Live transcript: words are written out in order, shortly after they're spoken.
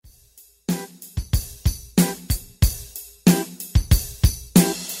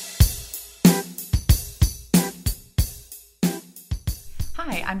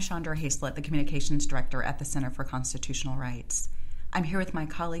Hi, I'm Chandra Hayslett, the Communications Director at the Center for Constitutional Rights. I'm here with my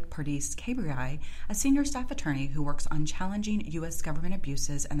colleague Pardiss Kebriaei, a senior staff attorney who works on challenging U.S. government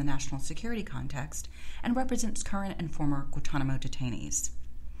abuses in the national security context and represents current and former Guantanamo detainees.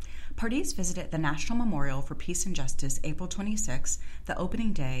 Pardiss visited the National Memorial for Peace and Justice April 26, the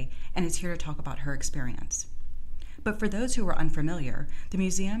opening day, and is here to talk about her experience. But for those who are unfamiliar, the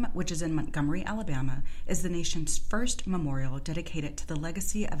museum, which is in Montgomery, Alabama, is the nation's first memorial dedicated to the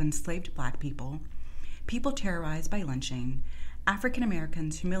legacy of enslaved Black people, people terrorized by lynching, African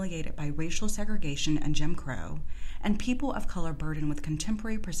Americans humiliated by racial segregation and Jim Crow, and people of color burdened with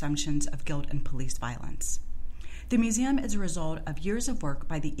contemporary presumptions of guilt and police violence. The museum is a result of years of work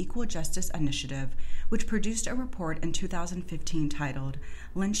by the Equal Justice Initiative, which produced a report in 2015 titled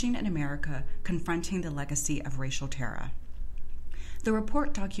Lynching in America, Confronting the Legacy of Racial Terror. The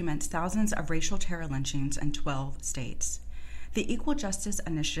report documents thousands of racial terror lynchings in 12 states. The Equal Justice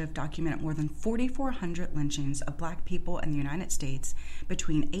Initiative documented more than 4,400 lynchings of Black people in the United States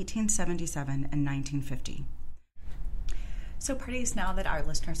between 1877 and 1950. So, Pardiss, now that our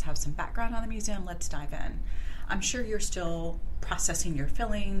listeners have some background on the museum, let's dive in. I'm sure you're still processing your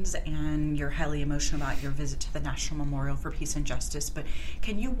feelings and you're highly emotional about your visit to the National Memorial for Peace and Justice, but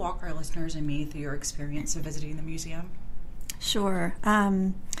can you walk our listeners and me through your experience of visiting the museum? Sure.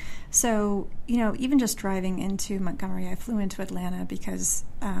 So, even just driving into Montgomery, I flew into Atlanta because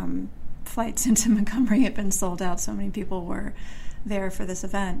flights into Montgomery had been sold out. So many people were there for this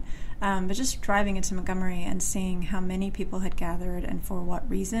event. But just driving into Montgomery and seeing how many people had gathered and for what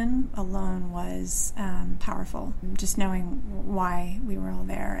reason alone was powerful. Just knowing why we were all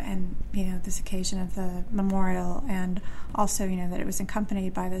there and, this occasion of the memorial, and also, that it was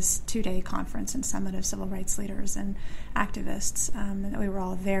accompanied by this 2-day conference and summit of civil rights leaders and activists, and that we were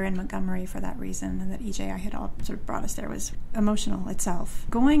all there in Montgomery for that reason, and that EJI had all sort of brought us there was emotional itself.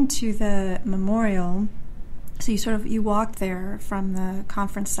 Going to the memorial, so you walk there from the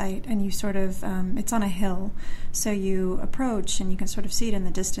conference site, and you it's on a hill, so you approach and you can sort of see it in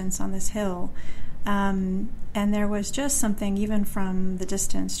the distance on this hill. And there was just something, even from the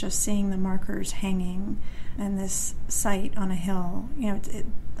distance, just seeing the markers hanging in this site on a hill.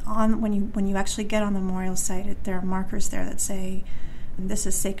 When you actually get on the memorial site, there are markers there that say, "This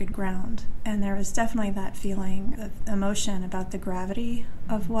is sacred ground." And there was definitely that feeling of emotion about the gravity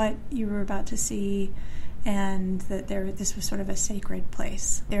of what you were about to see, and that this was sort of a sacred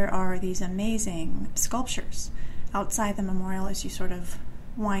place. There are these amazing sculptures outside the memorial as you sort of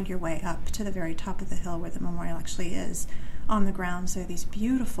wind your way up to the very top of the hill where the memorial actually is. On the grounds, there are these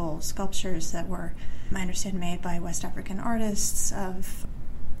beautiful sculptures that were, I understand, made by West African artists of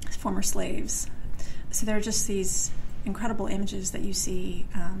former slaves. So there are just these incredible images that you see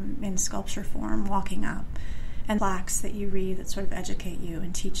in sculpture form walking up, and plaques that you read that sort of educate you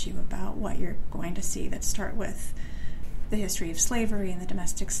and teach you about what you're going to see, that start with the history of slavery and the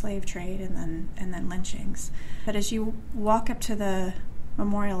domestic slave trade, and then lynchings. But as you walk up to the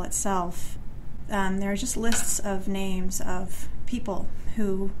memorial itself, there are just lists of names of people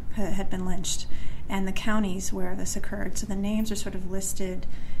who had been lynched and the counties where this occurred. So the names are sort of listed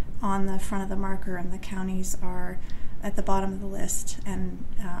on the front of the marker, and the counties are at the bottom of the list and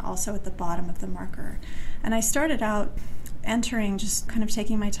also at the bottom of the marker. And I started out entering, just kind of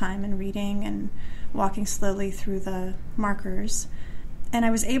taking my time and reading and walking slowly through the markers. And I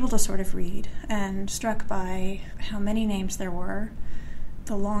was able to sort of read, and struck by how many names there were,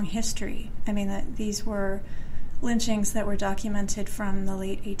 the long history. I mean, that these were lynchings that were documented from the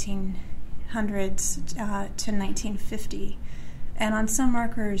late 1800s to 1950. And on some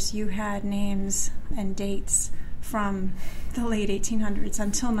markers, you had names and dates from the late 1800s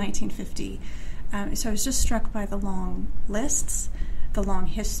until 1950. So I was just struck by the long lists, the long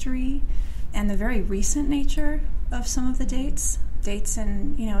history, and the very recent nature of some of the dates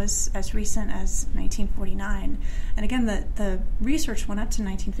in, as recent as 1949. And again, the research went up to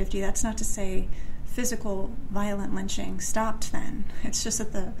 1950. That's not to say physical violent lynching stopped then. It's just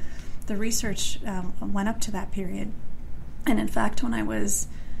that the research went up to that period. And in fact, when I was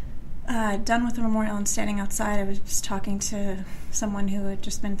done with the memorial and standing outside, I was just talking to someone who had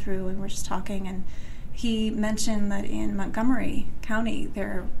just been through, and we're just talking, and he mentioned that in Montgomery County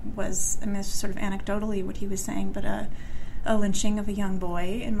there was, this was sort of anecdotally what he was saying, but a lynching of a young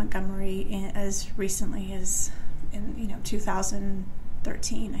boy in Montgomery as recently as in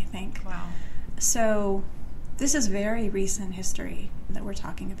 2013, I think. Wow. So this is very recent history that we're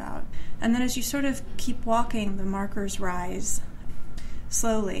talking about. And then as you sort of keep walking, the markers rise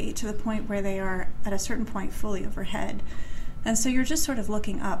slowly to the point where they are at a certain point fully overhead. And so you're just sort of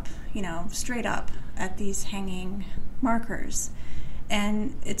looking up, straight up at these hanging markers.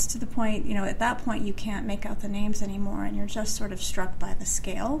 And it's to the point, at that point you can't make out the names anymore, and you're just sort of struck by the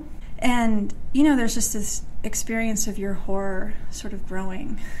scale. And, there's just this experience of your horror sort of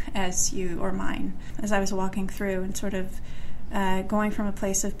growing as I was walking through and sort of going from a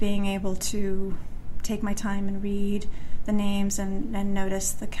place of being able to take my time and read the names and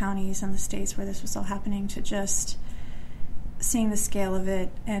notice the counties and the states where this was all happening, to just seeing the scale of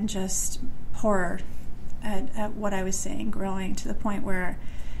it and just horror at what I was seeing growing, to the point where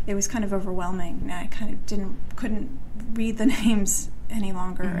it was kind of overwhelming. I kind of couldn't read the names any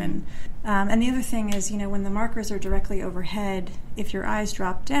longer. Mm-hmm. And the other thing is, when the markers are directly overhead, if your eyes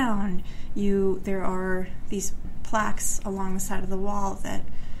drop down, there are these plaques along the side of the wall that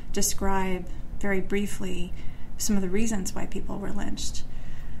describe very briefly some of the reasons why people were lynched.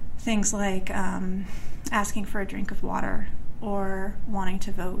 Things like asking for a drink of water, or wanting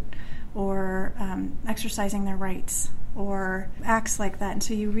to vote, or exercising their rights, or acts like that. And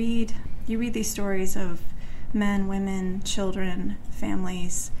so you read these stories of men, women, children,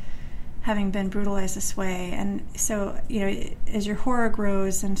 families having been brutalized this way. And so, as your horror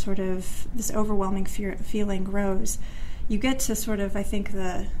grows and sort of this overwhelming feeling grows, you get to sort of, I think,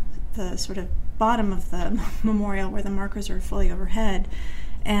 the sort of bottom of the memorial where the markers are fully overhead.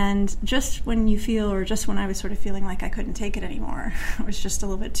 And just when I was sort of feeling like I couldn't take it anymore, it was just a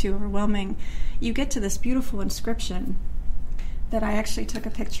little bit too overwhelming, you get to this beautiful inscription that I actually took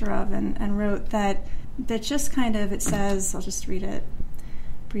a picture of and wrote that just kind of, it says, I'll just read it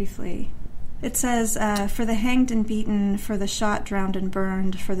briefly. It says, for the hanged and beaten, for the shot, drowned, and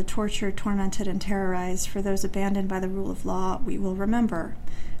burned, for the tortured, tormented, and terrorized, for those abandoned by the rule of law, we will remember.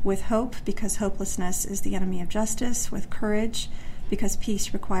 With hope, because hopelessness is the enemy of justice. With courage, because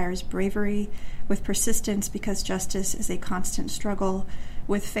peace requires bravery. With persistence, because justice is a constant struggle.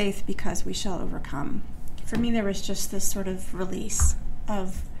 With faith, because we shall overcome. For me, there was just this sort of release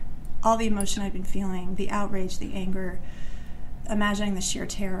of all the emotion I'd been feeling, the outrage, the anger, imagining the sheer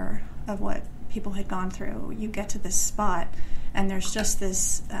terror of what people had gone through. You get to this spot, and there's just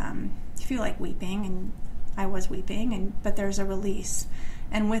this, you feel like weeping, and I was weeping, but there's a release.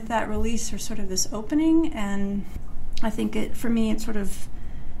 And with that release, there's sort of this opening, and I think for me, it sort of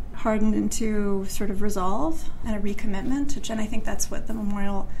hardened into sort of resolve and a recommitment, and I think that's what the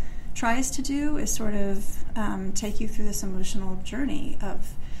memorial tries to do, is sort of take you through this emotional journey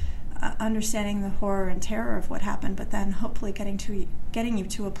of understanding the horror and terror of what happened, but then hopefully getting you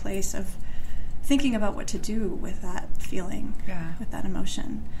to a place of thinking about what to do with that feeling, with that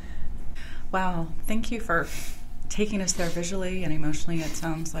emotion. Wow, thank you for taking us there visually and emotionally. It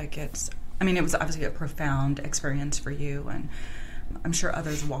sounds like it was obviously a profound experience for you, and I'm sure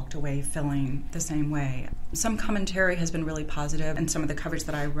others walked away feeling the same way. Some commentary has been really positive, and some of the coverage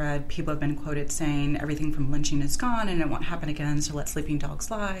that I read, people have been quoted saying everything from lynching is gone and it won't happen again, so let sleeping dogs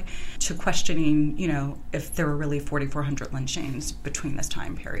lie, to questioning, if there were really 4,400 lynchings between this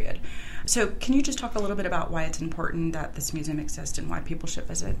time period. So can you just talk a little bit about why it's important that this museum exists and why people should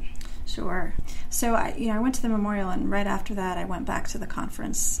visit? Sure. So I went to the memorial, and right after that I went back to the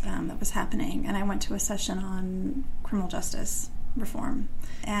conference that was happening, and I went to a session on criminal justice reform.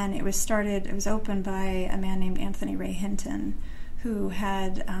 And it was opened by a man named Anthony Ray Hinton, who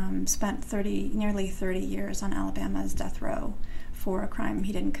had spent nearly 30 years on Alabama's death row for a crime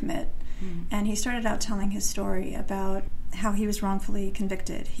he didn't commit. Mm. And he started out telling his story about how he was wrongfully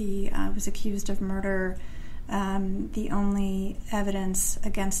convicted. He was accused of murder. The only evidence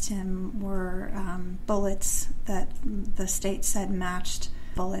against him were bullets that the state said matched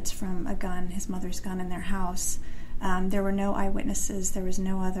bullets from a gun, his mother's gun, in their house. There were no eyewitnesses. There was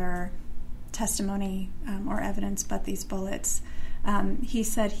no other testimony or evidence but these bullets. He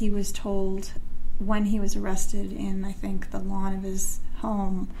said he was told when he was arrested in, I think, the lawn of his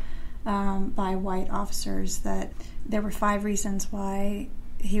home by white officers that there were 5 reasons why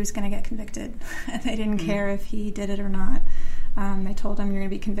he was going to get convicted. They didn't care if he did it or not. They told him, you're going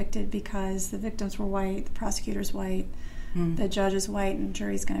to be convicted because the victims were white, the prosecutor's white, the judge is white, and the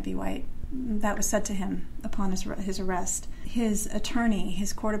jury's going to be white. That was said to him upon his arrest. His attorney,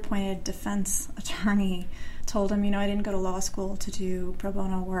 his court-appointed defense attorney, told him, I didn't go to law school to do pro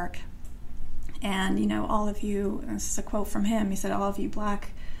bono work. And, all of you, this is a quote from him, he said, all of you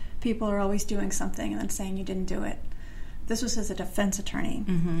black people are always doing something and then saying you didn't do it. This was as a defense attorney.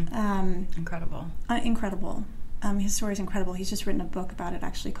 Mm-hmm. Incredible. Incredible. His story is incredible. He's just written a book about it,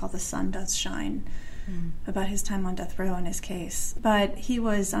 actually, called The Sun Does Shine. about his time on death row in his case. But he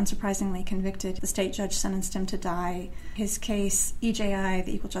was unsurprisingly convicted. The state judge sentenced him to die. His case, EJI,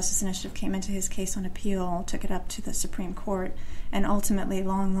 the Equal Justice Initiative, came into his case on appeal, took it up to the Supreme Court, and ultimately,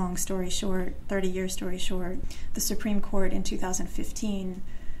 long story short, 30-year story short, the Supreme Court in 2015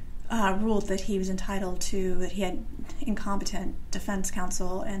 ruled that he was entitled to, that he had incompetent defense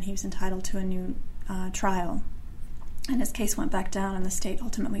counsel, and he was entitled to a new trial. And his case went back down, and the state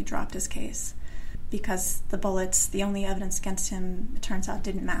ultimately dropped his case because the bullets, the only evidence against him, it turns out,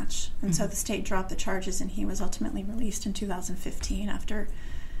 didn't match. And so the state dropped the charges, and he was ultimately released in 2015 after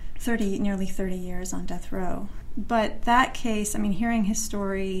nearly 30 years on death row. But that case, I mean, hearing his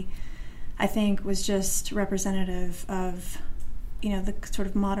story, I think, was just representative of, the sort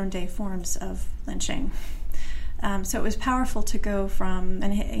of modern-day forms of lynching. So it was powerful to go from,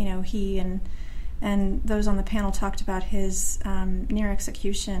 and he and those on the panel talked about his near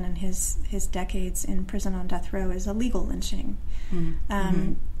execution and his decades in prison on death row as illegal lynching.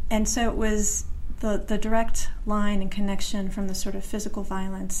 And so it was the direct line and connection from the sort of physical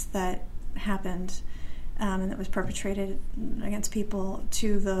violence that happened and that was perpetrated against people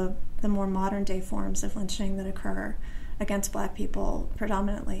to the more modern-day forms of lynching that occur against Black people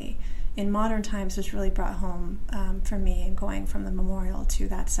predominantly in modern times was really brought home for me, and going from the memorial to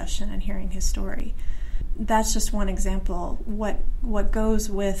that session and hearing his story. That's just one example. What goes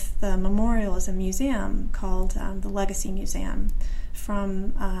with the memorial is a museum called the Legacy Museum,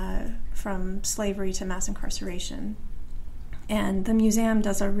 from slavery to mass incarceration. And the museum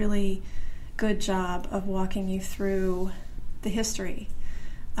does a really good job of walking you through the history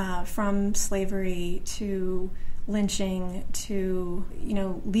from slavery to lynching to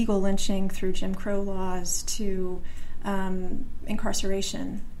legal lynching through Jim Crow laws to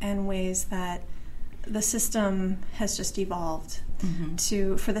incarceration, and ways that the system has just evolved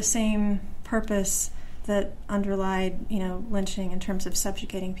for the same purpose that underlied lynching in terms of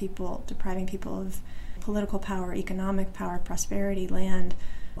subjugating people, depriving people of political power, economic power, prosperity, land,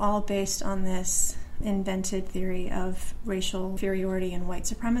 all based on this invented theory of racial inferiority and white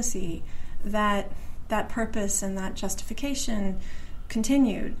supremacy. That purpose and that justification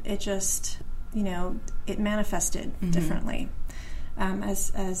continued. It just, it manifested differently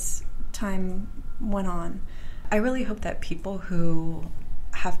as time went on. I really hope that people who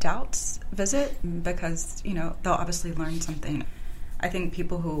have doubts visit, because, they'll obviously learn something. I think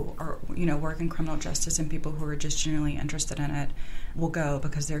people who are, work in criminal justice and people who are just genuinely interested in it will go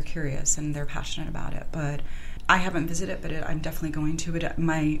because they're curious and they're passionate about it. But I haven't visited, but I'm definitely going to. But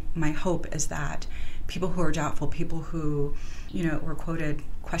my hope is that people who are doubtful, people who, were quoted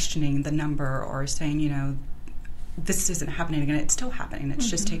questioning the number or saying, this isn't happening again, it's still happening, it's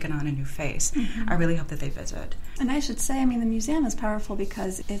just taken on a new face. I really hope that they visit. And I should say, the museum is powerful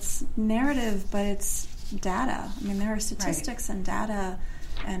because it's narrative, but it's data. There are statistics and data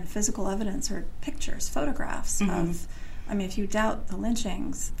and physical evidence, or pictures, photographs of, if you doubt the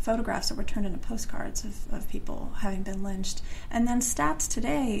lynchings, photographs that were turned into postcards of people having been lynched. And then stats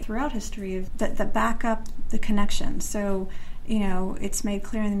today throughout history that back up the connection. So, it's made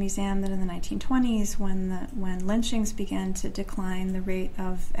clear in the museum that in the 1920s, when lynchings began to decline, the rate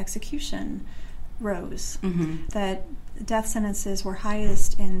of execution rose. That death sentences were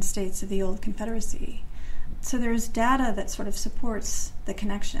highest in states of the old Confederacy. So there's data that sort of supports the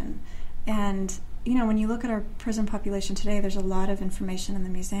connection. And, when you look at our prison population today, there's a lot of information in the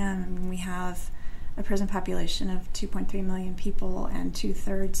museum. We have a prison population of 2.3 million people, and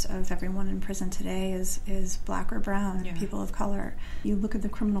 2/3 of everyone in prison today is Black or brown, people of color. You look at the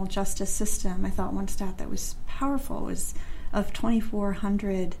criminal justice system, I thought one stat that was powerful was of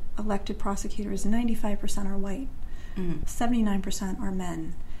 2,400 elected prosecutors, 95% are white, 79% are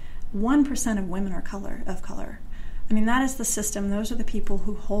men. 1% of women are of color. That is the system. Those are the people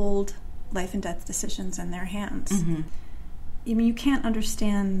who hold life and death decisions in their hands. You can't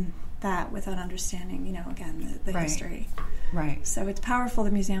understand that without understanding, again, the history. Right. So it's powerful,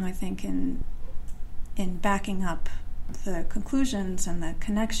 the museum, I think, in backing up the conclusions and the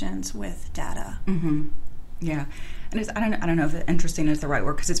connections with data. Yeah. And I don't know if interesting is the right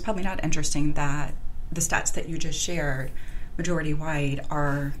word, because it's probably not interesting that the stats that you just shared, majority white,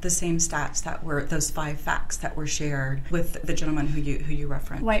 are the same stats that were those 5 facts that were shared with the gentleman who you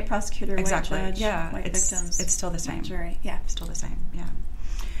referenced. White prosecutor, exactly. White judge, white victims. It's still the same. Jury, yeah. Still the same, yeah.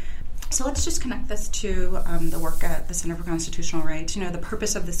 So let's just connect this to the work at the Center for Constitutional Rights. The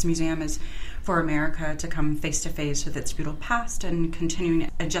purpose of this museum is for America to come face-to-face with its brutal past and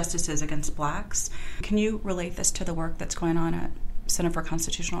continuing injustices against Blacks. Can you relate this to the work that's going on at Center for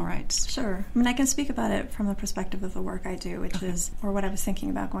Constitutional Rights? Sure. I mean, I can speak about it from the perspective of the work I do, which is, or what I was thinking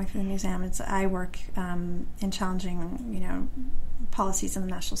about going through the museum. I work in challenging, policies in the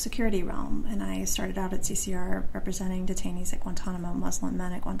national security realm, and I started out at CCR representing detainees at Guantanamo, Muslim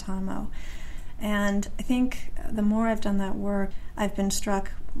men at Guantanamo. And I think the more I've done that work, I've been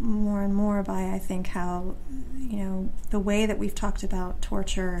struck more and more by, I think, how, the way that we've talked about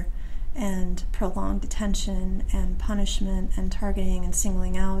torture and prolonged detention and punishment and targeting and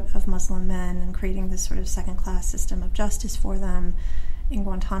singling out of Muslim men and creating this sort of second-class system of justice for them in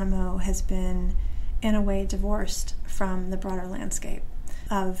Guantanamo has been, in a way, divorced from the broader landscape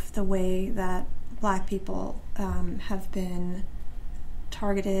of the way that Black people have been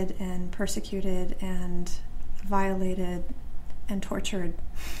targeted and persecuted and violated and tortured,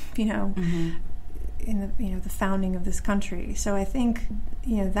 in the founding of this country. So I think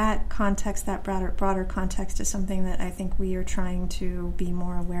that context, that broader context, is something that I think we are trying to be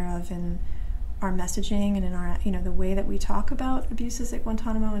more aware of in our messaging and in our the way that we talk about abuses at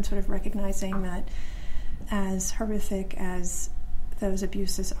Guantanamo, and sort of recognizing that as horrific as those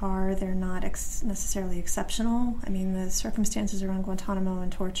abuses are, they're not necessarily exceptional. I mean, the circumstances around Guantanamo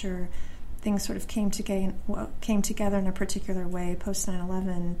and torture, things sort of came together in a particular way post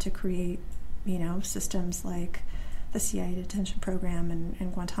 9/11 to create, systems like the CIA detention program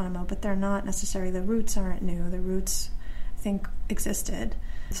and Guantanamo, but they're not necessarily, the roots aren't new. The roots, I think, existed.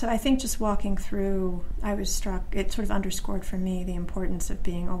 So I think just walking through, I was struck, it sort of underscored for me the importance of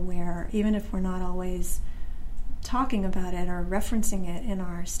being aware, even if we're not always talking about it or referencing it in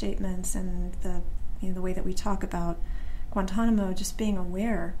our statements and the way that we talk about Guantanamo, just being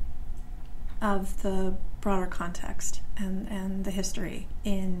aware of the broader context and the history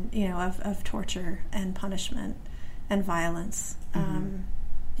of torture and punishment and violence in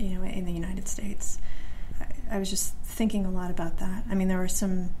the United States. I was just thinking a lot about that. I mean, there were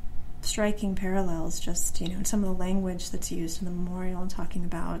some striking parallels just in some of the language that's used in the memorial and talking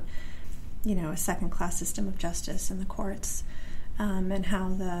about a second-class system of justice in the courts, and how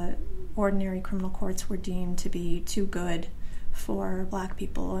the ordinary criminal courts were deemed to be too good for Black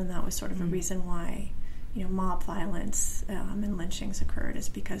people, and that was sort of a reason why mob violence and lynchings occurred, is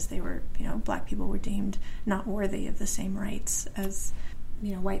because they were Black people were deemed not worthy of the same rights as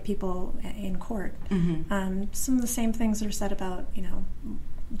white people in court. Some of the same things are said about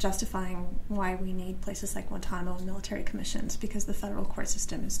justifying why we need places like Guantanamo and military commissions, because the federal court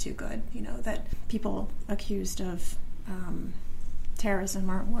system is too good, that people accused of terrorism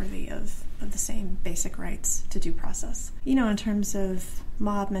aren't worthy of the same basic rights to due process. In terms of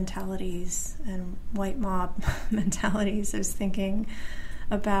mob mentalities and white mob mentalities, I was thinking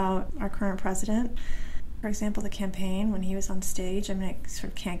about our current president. For example, the campaign, when he was on stage, I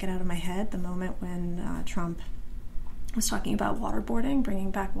sort of can't get out of my head the moment when Trump was talking about waterboarding,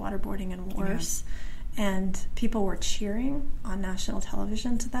 bringing back waterboarding and wars, and people were cheering on national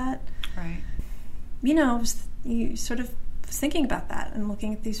television to that. Right. You sort of was thinking about that and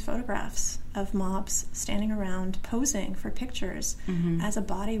looking at these photographs of mobs standing around posing for pictures as a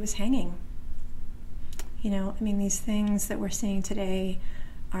body was hanging. These things that we're seeing today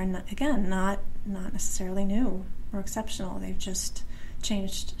are not necessarily new or exceptional. They've just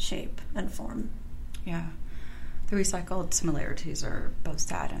changed shape and form. Yeah. The recycled similarities are both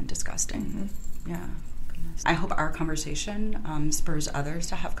sad and disgusting. Yeah. Goodness. I hope our conversation spurs others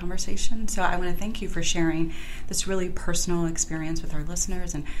to have conversation. So I want to thank you for sharing this really personal experience with our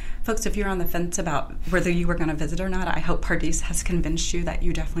listeners. And folks, if you're on the fence about whether you were going to visit or not, I hope Pardiss has convinced you that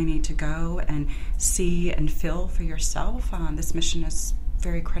you definitely need to go and see and feel for yourself. This mission is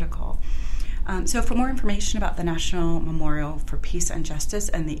very critical. So for more information about the National Memorial for Peace and Justice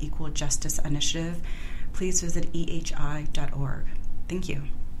and the Equal Justice Initiative, please visit ehi.org. Thank you.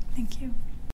 Thank you.